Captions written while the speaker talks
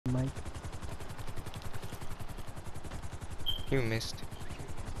You missed.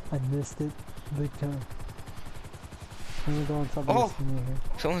 I missed it big time. I'm gonna go on top of Oh! this thing right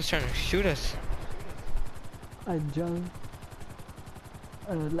here. Someone's trying to shoot us. I jumped.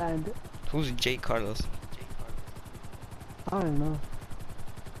 Land. Who's J. Carlos? I don't know.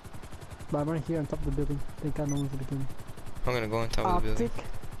 But I'm right here on top of the building. Thank God no one's looking at me. I'm gonna go on top of the building.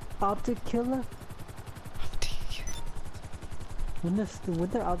 Optic killer? When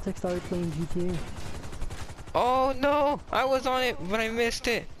the Optic started playing GTA? Oh no! I was on it, but I missed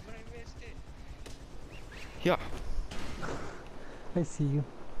it. Yeah. I see you.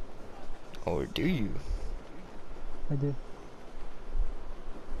 Or do you? I do.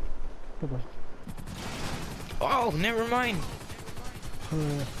 Goodbye. Oh, never mind.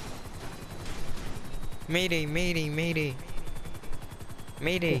 Uh, Mayday, mayday, mayday.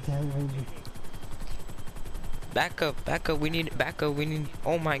 Mayday. Back up, we need backup, we need,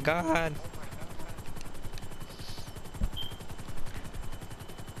 oh my god.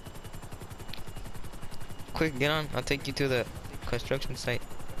 Quick, get on, I'll take you to the construction site.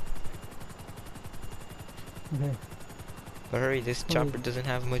 Okay. But hurry, this chopper doesn't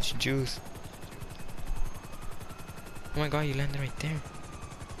have much juice. Oh my god, you landed right there.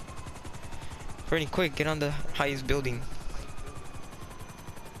 Fernie, quick, get on the highest building.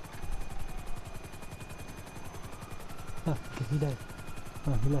 Oh, okay, he died.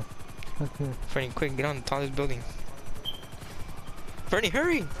 Oh, he left. Okay. Fernie, quick, get on the tallest building. Fernie,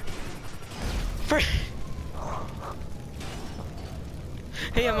 hurry! Fernie!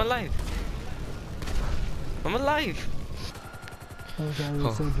 Hey, I'm alive! I'm alive! Oh god,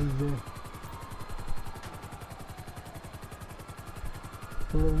 there's soldiers there.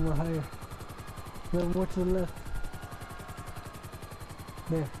 A little more higher. A little more to the left.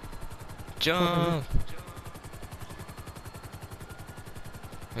 There. Jump!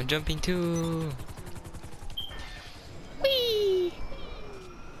 I'm jumping too! Whee!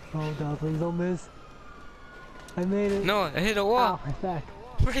 Oh god, please don't miss. I made it. No, I hit a wall! Ow, my back.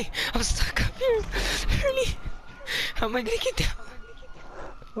 Fernie, I'm stuck up here! Fernie! How am I gonna get down?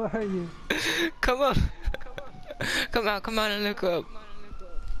 Where are you? Come up! Come out and look up!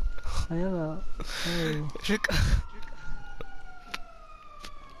 I am out. Oh. Look up!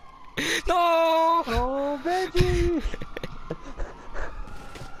 No! Oh, Benji!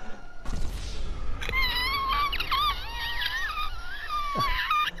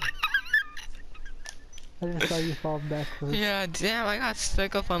 I just saw you fall backwards. Yeah, damn, I got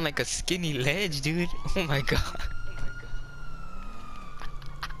stuck up on like a skinny ledge, dude. Oh my god.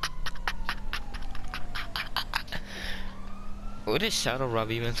 What is shadow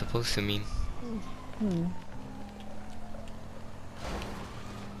rob even supposed to mean?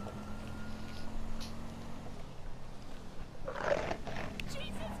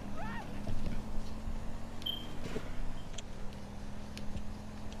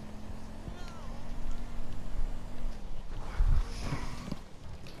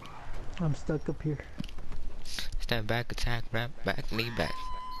 I'm stuck up here. Step back, attack, wrap back, knee back.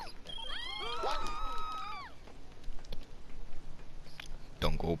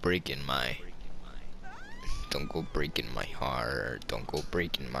 Don't go breaking my heart. Don't go breaking my heart. Don't go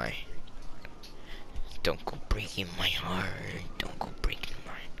breaking my.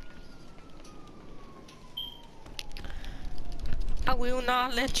 I will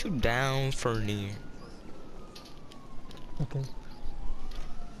not let you down, Fernie. Okay.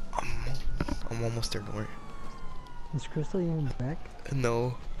 I'm almost there, don't worry. Is Crystal even back?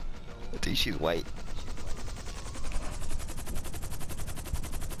 No. I think she's white.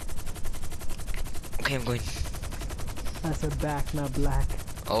 Okay, I'm going. I said back, not black.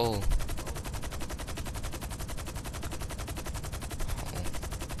 Oh.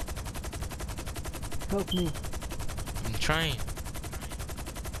 Help me. I'm trying.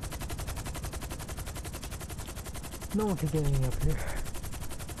 No one can get me up here.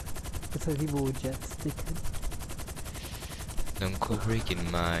 It's like people with jets. They could. Don't go breaking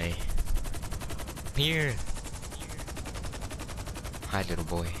my. Here. Hi, little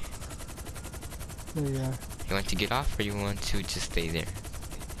boy. There you are. You want to get off or you want to just stay there?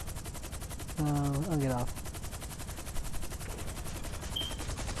 I'll get off.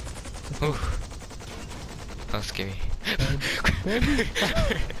 Oof. That was scary.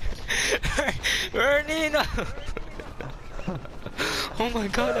 Bernie, no! Oh my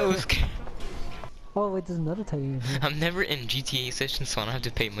god, that was scary. Oh wait, there's another tiger in here. I'm never in GTA sessions, so I don't have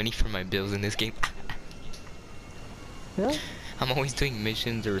to pay money for my bills in this game. Yeah? I'm always doing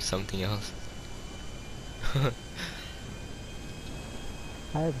missions or something else. I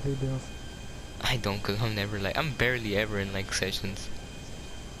have 3 bills. I don't, cause I'm barely ever in like sessions.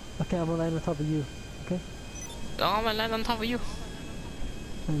 Okay, I'm gonna land on top of you. Okay? Oh, I'm gonna land on top of you.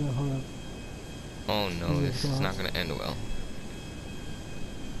 Hold up. Oh no, this is not gonna end well.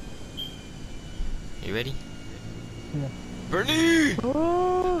 You ready? Yeah. Bernie!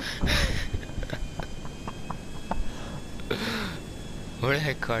 Oh! Where the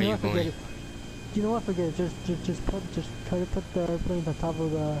heck are you Forget going? it. You know what? Forget it. Just try to put the airplane on top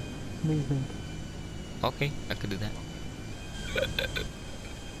of the amazement. Okay, I could do that.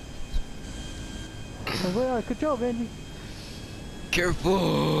 Oh, well, good job, Andy.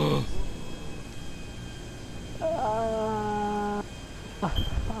 Careful! Ah!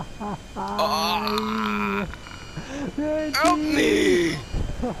 Help me!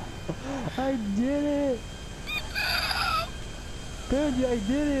 I did it! Benji, I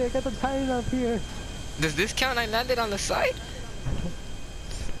did it! I got the tires up here! Does this count? I landed on the side?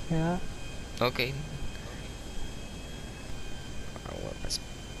 Yeah. Okay.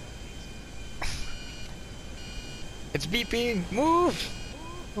 It's beeping! Move!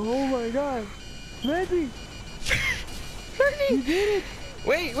 Oh my god! Benji! Bernie! You did it!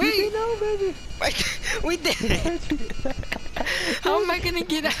 Wait, You wait! did it, Benji! We did it! Benji! How am I gonna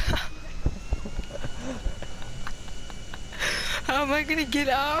get out? How am I gonna get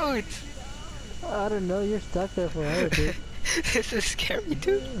out? I don't know, you're stuck there forever, dude. This is scary,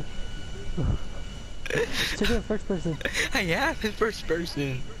 dude. Check it in first person. I am in first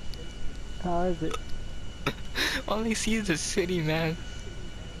person. How is it? All I see is the city, man.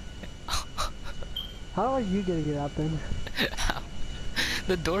 How are you gonna get out then?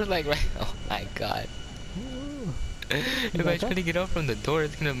 The door's like right. Oh my god. If I try to get out from the door,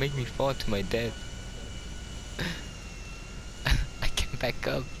 it's gonna make me fall to my death. I can't back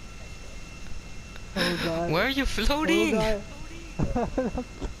up. Oh god. Where are you floating? Oh god.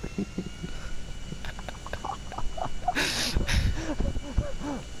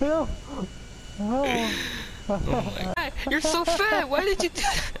 No. Oh. Oh my god. You're so fat. Why did you do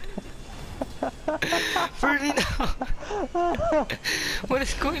that? Ferdinand. What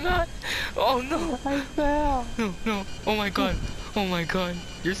is going on? Oh no. I fell. No, no. Oh my god. Oh my god.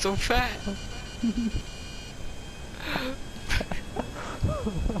 You're so fat.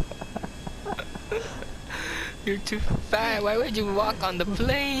 You're too fat. Why would you walk on the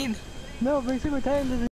plane? No, bring some time.